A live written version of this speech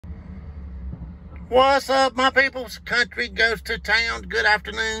What's up, my peoples? Country goes to town. Good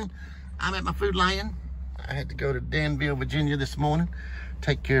afternoon. I'm at my Food Lion. I had to go to Danville, Virginia this morning,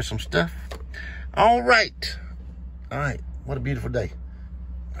 take care of some stuff. All right. What a beautiful day.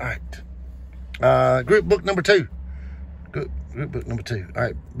 All right. Group book number 2. Group book number 2. All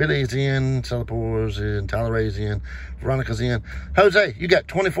right. Billy's in, Selapor's in, Tyler Ray's in, Veronica's in. Jose, you got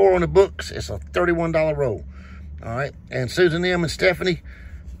 24 on the books. It's a $31 roll. All right. And Susan M and Stephanie,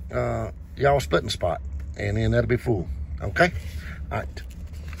 y'all splitting the spot. And then that'll be full. Okay? All right.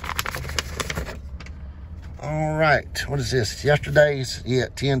 All right. What is this? Yesterday's? Yeah,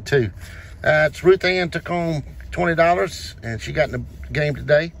 10-2. It's Ruth Ann took home $20, and she got in the game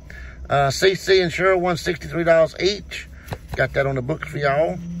today. CC and Cheryl won $63 each. Got that on the books for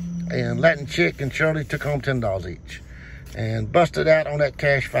y'all. And Latin Chick and Shirley took home $10 each. And busted out on that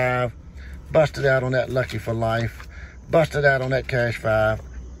Cash 5. Busted out on that Lucky for Life. Busted out on that Cash 5.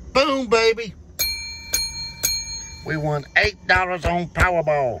 Boom, baby. We won $8 on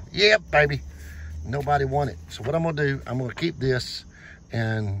Powerball. Yep, baby. Nobody won it. So what I'm going to do, I'm going to keep this,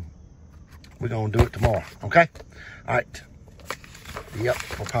 and we're going to do it tomorrow. Okay? All right. Yep,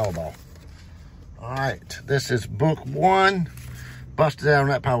 for Powerball. All right. This is book 1. Busted out on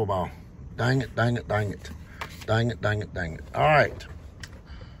that Powerball. Dang it, dang it, dang it. Dang it, dang it, dang it. All right.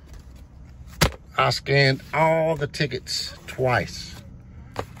 I scanned all the tickets twice.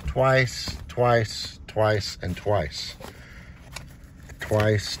 Twice, twice, twice, and twice.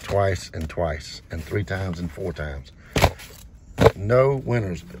 Twice, twice, and twice. And 3 times and 4 times. No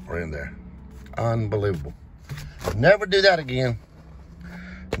winners were in there. Unbelievable. Never do that again.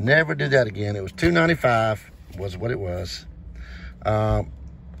 Never do that again. It was $2.95 was what it was.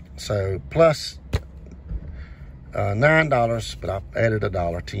 So plus $9, but I added $1,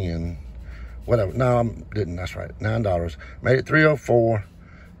 $10, whatever. No, I didn't. That's right. $9. Made it $304.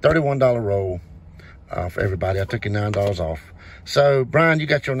 $31 roll for everybody. I took your $9 off. So Brian, you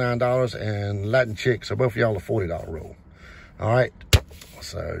got your $9, and Latin Chick. So both of y'all a $40 roll. All right.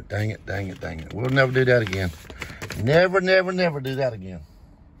 So dang it, dang it, dang it. We'll never do that again. Never, never, never do that again.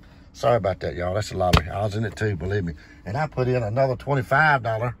 Sorry about that, y'all. That's a lottery. I was in it too, believe me. And I put in another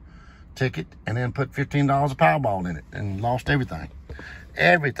 $25 ticket and then put $15 of Powerball in it and lost everything.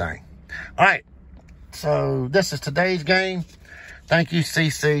 Everything. All right. So this is today's game. Thank you,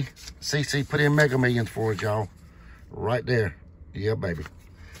 CC. CC put in Mega Millions for us, y'all. Right there. Yeah, baby.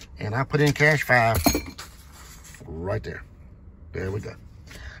 And I put in Cash 5 right there. There we go.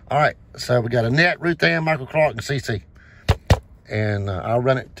 All right. So we got Annette, Ruth Ann, Michael Clark, and CC. And I'll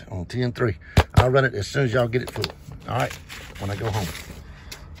run it on 10-3. I'll run it as soon as y'all get it full. All right, when I go home.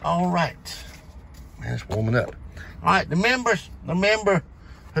 All right. Man, it's warming up. All right, the members. The member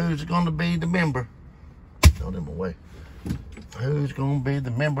who's going to be the member. Throw them away. Who's going to be the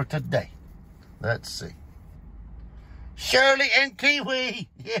member today? Let's see. Shirley and Kiwi.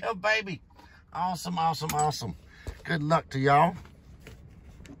 Yeah, baby. Awesome, awesome, awesome. Good luck to y'all.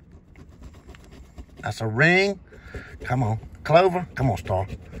 That's a ring. Come on. Clover, come on, Star,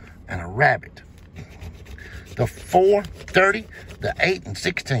 and a rabbit. The 4, 30, the 8, and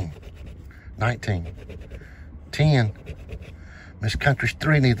 16, 19, 10. Miss Country's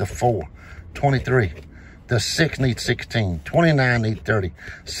 3 needs the 4, 23. The 6 needs 16, 29 needs 30,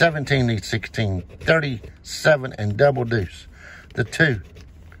 17 needs 16, 37, and double deuce. The 2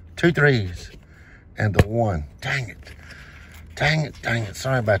 3s, and the 1. Dang it. Dang it, dang it.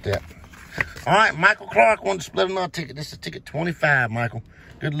 Sorry about that. All right, Michael Clark wanted to split another ticket. This is ticket 25, Michael.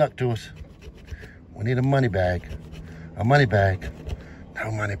 Good luck to us. We need a money bag. A money bag.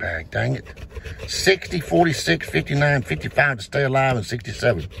 No money bag. Dang it. 60, 46, 59, 55 to stay alive, and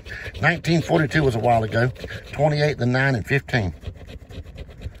 67. 1942 was a while ago. 28, the 9, and 15.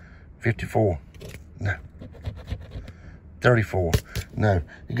 54. No. 34. No.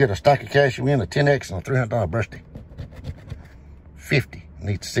 You get a stack of cash, you win a 10X and a $300 birthday. 50.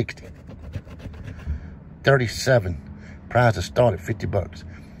 Needs 60. 37. Prizes start at $50.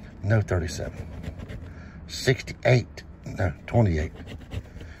 No 37. 68. No, 28.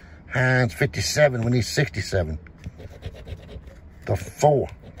 Heinz 57. We need 67. The 4.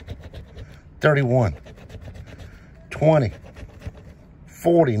 31. 20.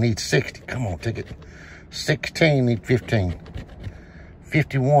 40 needs 60. Come on, ticket. 16 need 15.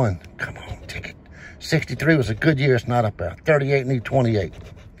 51. Come on, ticket. 63 was a good year. It's not up there. 38 need 28.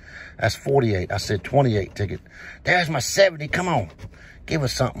 That's 48. I said 28 ticket. There's my 70. Come on. Give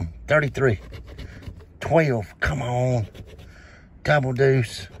us something. 33. 12. Come on. Double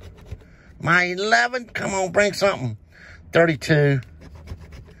deuce. My 11. Come on. Bring something. 32.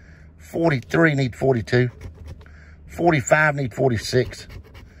 43 need 42. 45 need 46.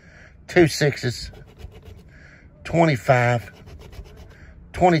 2 6s, 25,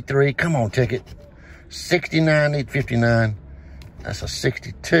 23. Come on, ticket. 69, need 59. That's a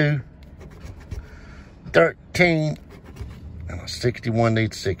 62. 13, and a 61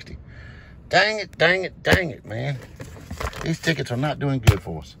 needs 60. Dang it, dang it, dang it, man. These tickets are not doing good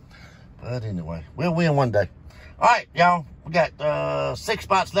for us. But anyway, we'll win one day. All right, y'all. We got 6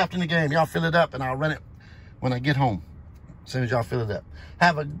 spots left in the game. Y'all fill it up, and I'll run it when I get home. As soon as y'all fill it up.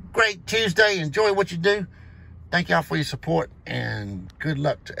 Have a great Tuesday. Enjoy what you do. Thank y'all for your support, and good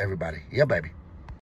luck to everybody. Yeah, baby.